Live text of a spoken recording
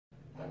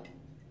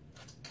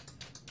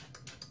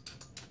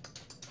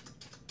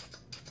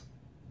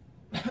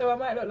So I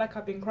might look like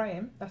I've been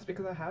crying. That's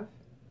because I have.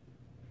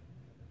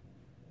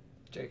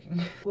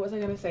 Joking. What was I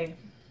gonna say?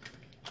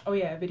 Oh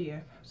yeah, a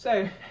video.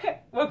 So,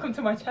 welcome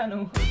to my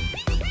channel.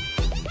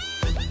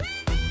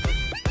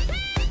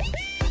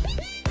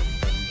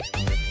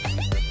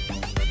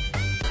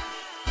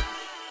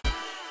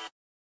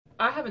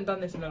 I haven't done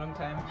this in a long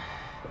time.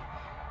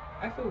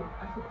 I feel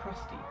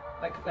crusty.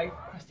 Like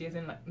crusty as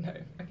in like, no,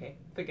 okay,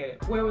 forget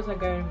it. Where was I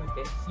going with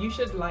this? You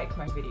should like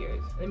my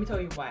videos. Let me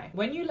tell you why.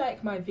 When you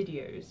like my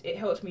videos, it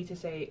helps me to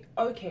say,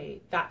 okay,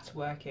 that's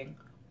working.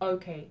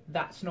 Okay,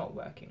 that's not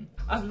working.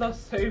 I've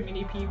lost so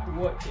many people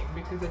watching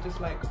because they're just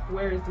like,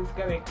 where is this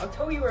going? I'll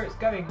tell you where it's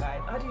going,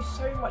 guys. I do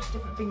so much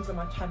different things on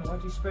my channel. I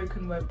do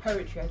spoken word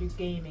poetry, I do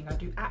gaming, I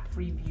do app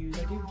reviews,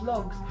 I do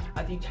vlogs,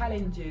 I do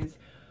challenges,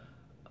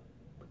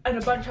 and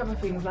a bunch of other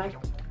things. Like,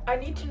 I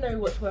need to know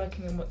what's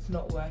working and what's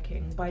not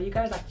working by you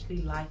guys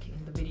actually liking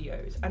the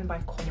videos and by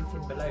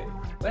commenting below.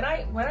 When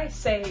I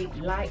say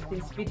like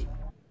this video,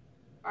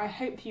 I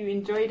hope you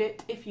enjoyed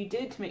it. If you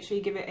did, make sure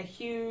you give it a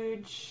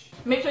huge...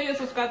 Make sure you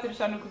subscribe to the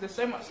channel because there's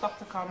so much stuff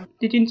to come.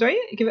 Did you enjoy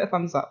it? Give it a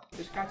thumbs up.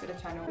 Subscribe to the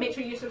channel. Make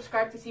sure you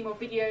subscribe to see more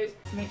videos.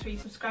 Make sure you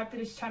subscribe to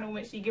this channel.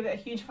 Make sure you give it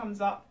a huge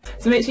thumbs up.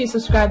 So make sure you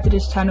subscribe to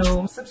this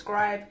channel.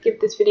 Subscribe. Give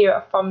this video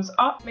a thumbs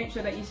up. Make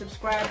sure that you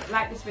subscribe.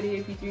 Like this video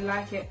if you do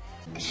like it.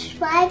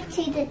 Subscribe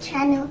to the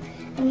channel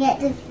and get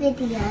this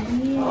video.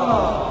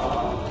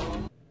 Aww.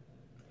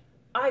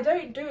 I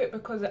don't do it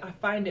because I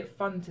find it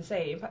fun to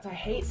say. In fact, I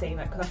hate saying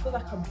that because I feel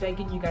like I'm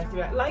begging you guys to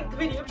like the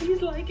video,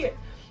 please like it.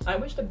 I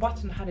wish the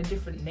button had a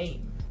different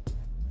name.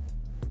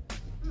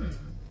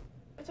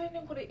 I don't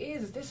know what it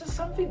is. There's just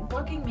something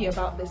bugging me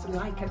about this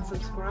like and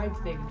subscribe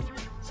thing.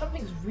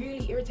 Something's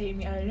really irritating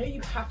me, and I know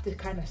you have to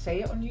kind of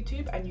say it on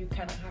YouTube and you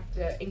kind of have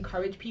to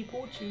encourage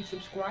people to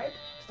subscribe.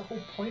 It's the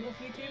whole point of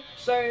YouTube.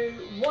 So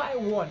what I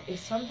want is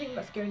something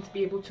that's going to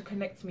be able to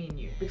connect me and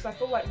you, because I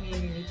feel like me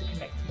and you need to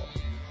connect more.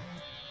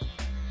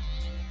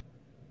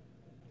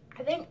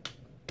 I think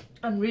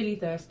I'm really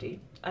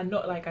thirsty, and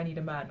not like I need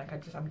a man, like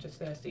I'm just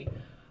thirsty.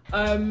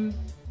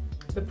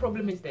 The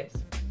problem is this: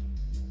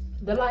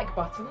 the like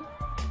button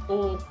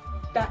or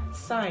that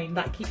sign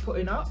that I keep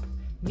putting up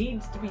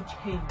needs to be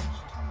changed.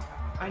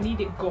 I need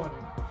it gone.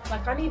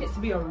 Like, I need it to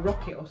be a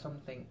rocket or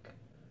something.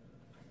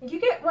 You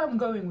get where I'm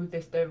going with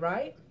this though,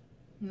 right?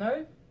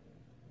 No?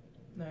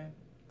 No,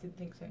 didn't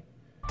think so.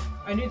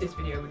 I knew this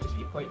video would just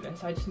be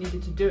pointless. I just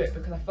needed to do it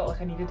because I felt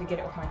like I needed to get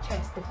it off my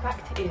chest. The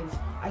fact is,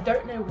 I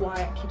don't know why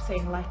I keep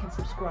saying like and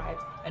subscribe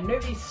and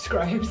nobody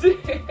subscribes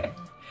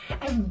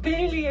and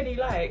barely any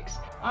likes.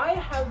 I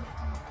have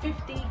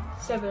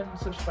 57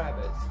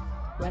 subscribers.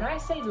 When I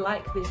say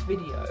like this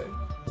video,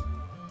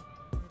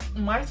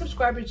 my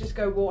subscribers just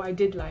go, well, I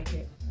did like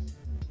it,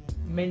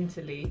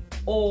 mentally,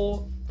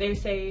 or they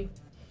say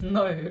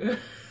no.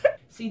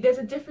 See, there's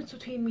a difference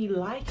between me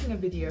liking a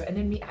video and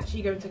then me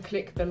actually going to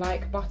click the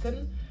like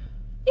button.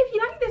 If you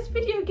like this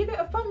video, give it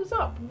a thumbs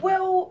up.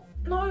 Well,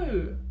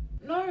 no,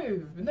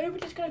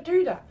 nobody's gonna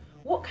do that.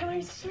 What can I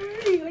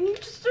say? I need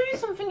to say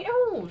something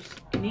else.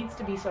 It needs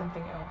to be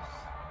something else.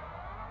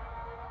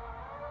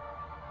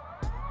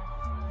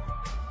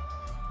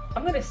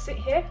 I'm gonna sit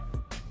here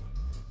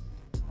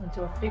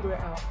until I figure it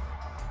out.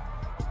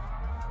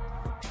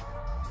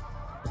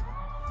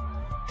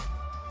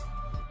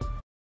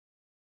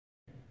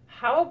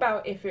 How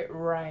about if it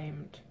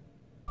rhymed?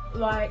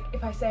 Like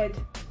if I said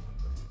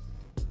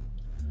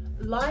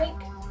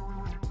like,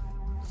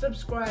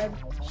 subscribe,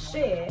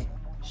 share,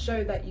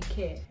 show that you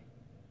care.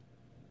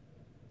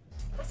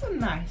 That's a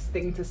nice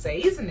thing to say,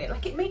 isn't it?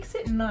 Like, it makes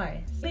it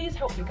nice. Please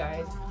help me,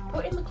 guys.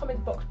 Put in the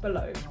comment box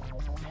below.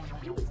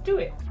 Let's do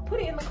it.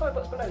 Put it in the comment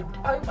box below.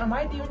 Am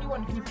I the only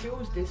one who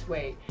feels this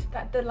way?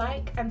 That the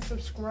like and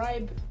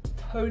subscribe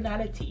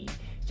tonality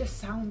just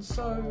sounds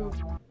so...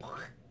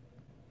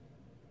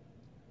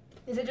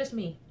 Is it just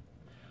me?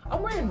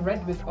 I'm wearing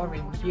red with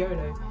orange,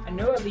 YOLO, and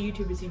no other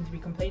YouTubers seem to be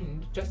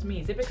complaining, just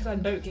me. Is it because I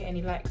don't get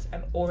any likes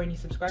or any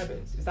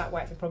subscribers? Is that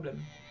why it's a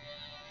problem?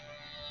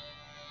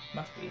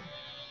 Must be.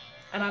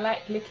 And I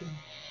like licking.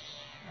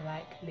 I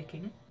like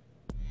licking.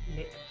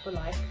 Lick for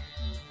like.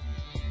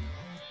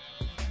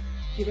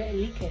 Give it a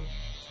licking.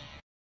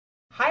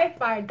 High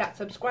five that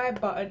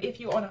subscribe button if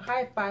you want a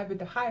high five with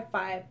the high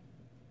five.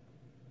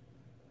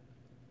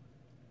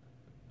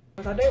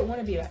 Because I don't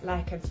want to be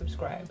like and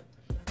subscribe.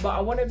 But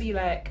I want to be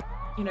like,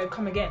 you know,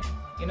 come again,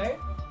 you know?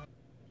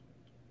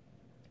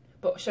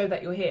 But show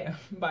that you're here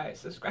by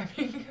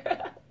subscribing.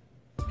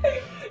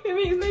 It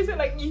means no sense,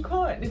 like, you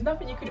can't. There's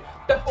nothing you can do.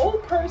 The whole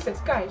process,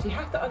 guys, you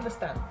have to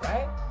understand,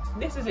 right?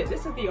 This is it.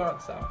 This is the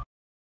answer.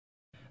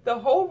 The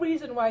whole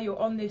reason why you're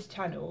on this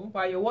channel,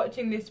 why you're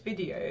watching this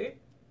video,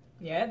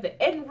 yeah,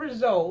 the end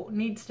result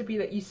needs to be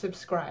that you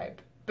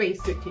subscribe,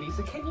 basically.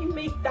 So can you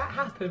make that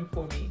happen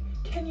for me?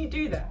 Can you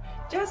do that?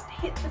 Just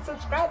hit the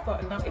subscribe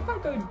button. Now, if I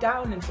go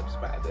down in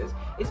subscribers,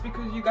 it's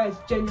because you guys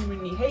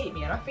genuinely hate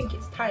me, and I think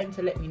it's time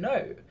to let me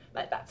know.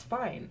 Like, that's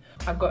fine.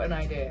 I've got an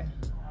idea.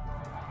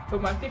 For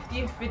my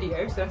 50th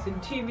video, so that's in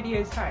 2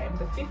 videos time,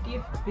 the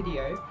 50th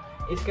video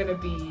is gonna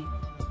be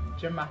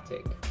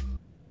dramatic.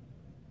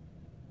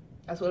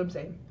 That's what I'm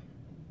saying.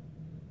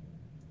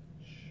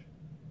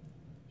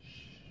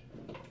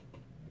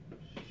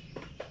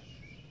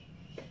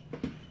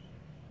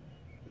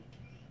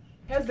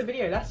 Here's the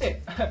video, that's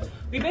it.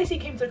 We basically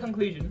came to a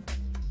conclusion.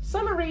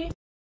 Summary.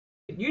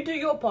 You do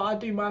your part, I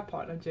do my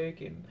part. I'm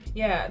joking.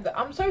 Yeah,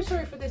 I'm so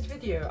sorry for this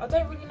video. I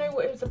don't really know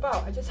what it was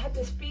about. I just had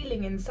this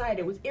feeling inside.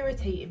 It was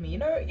irritating me. You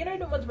know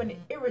the ones when it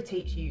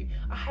irritates you.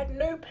 I had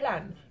no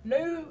plan,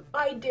 no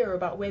idea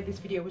about where this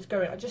video was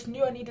going. I just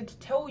knew I needed to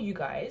tell you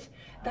guys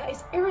that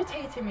it's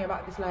irritating me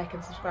about this like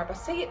and subscribe. I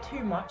say it too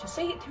much. I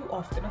say it too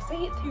often. I say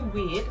it too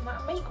weird. And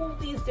I make all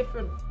these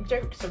different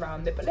jokes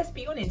around it. But let's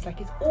be honest,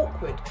 like, it's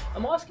awkward.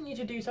 I'm asking you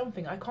to do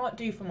something I can't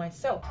do for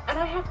myself. And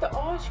I have to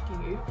ask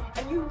you,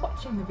 and you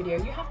watching the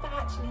video, you have to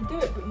actually do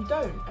it, but you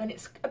don't. And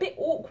it's a bit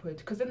awkward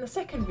because in the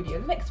second video,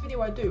 the next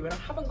video I do, and I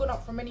haven't gone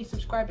up for many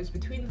subscribers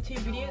between the two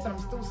videos, and I'm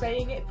still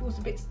saying it feels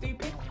a bit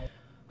stupid.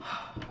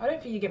 I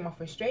don't think you get my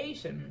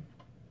frustration.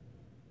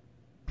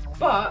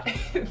 But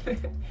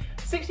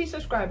 60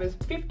 subscribers,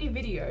 50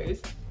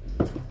 videos,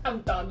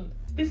 I'm done.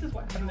 This is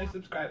why I have no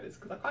subscribers,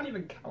 because I can't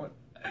even count.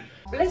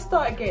 But let's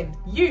start again.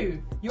 You're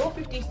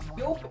 50,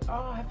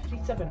 I have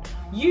 57.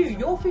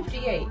 You're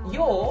 58.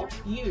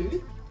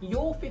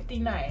 You're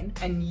 59,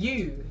 and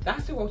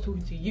that's who I was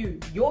talking to.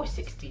 You're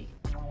 60.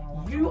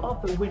 You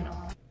are the winner.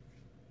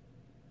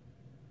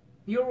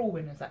 You're all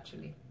winners,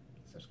 actually.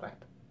 Subscribe.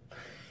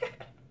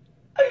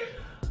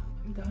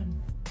 I'm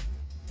done.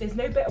 There's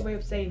no better way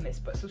of saying this,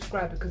 but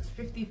subscribe, because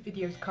 50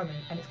 videos coming,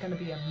 and it's going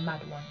to be a mad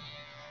one.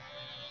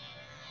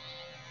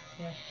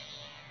 Yeah.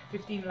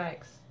 15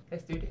 likes.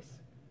 Let's do this.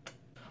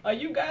 Are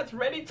you guys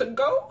ready to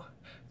go?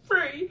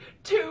 3,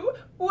 2,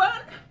 1.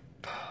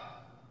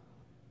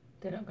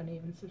 They're not gonna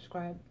even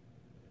subscribe.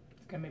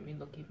 It's gonna make me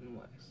look even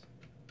worse.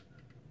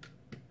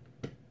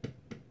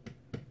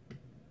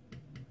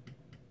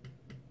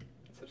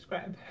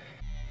 Subscribe.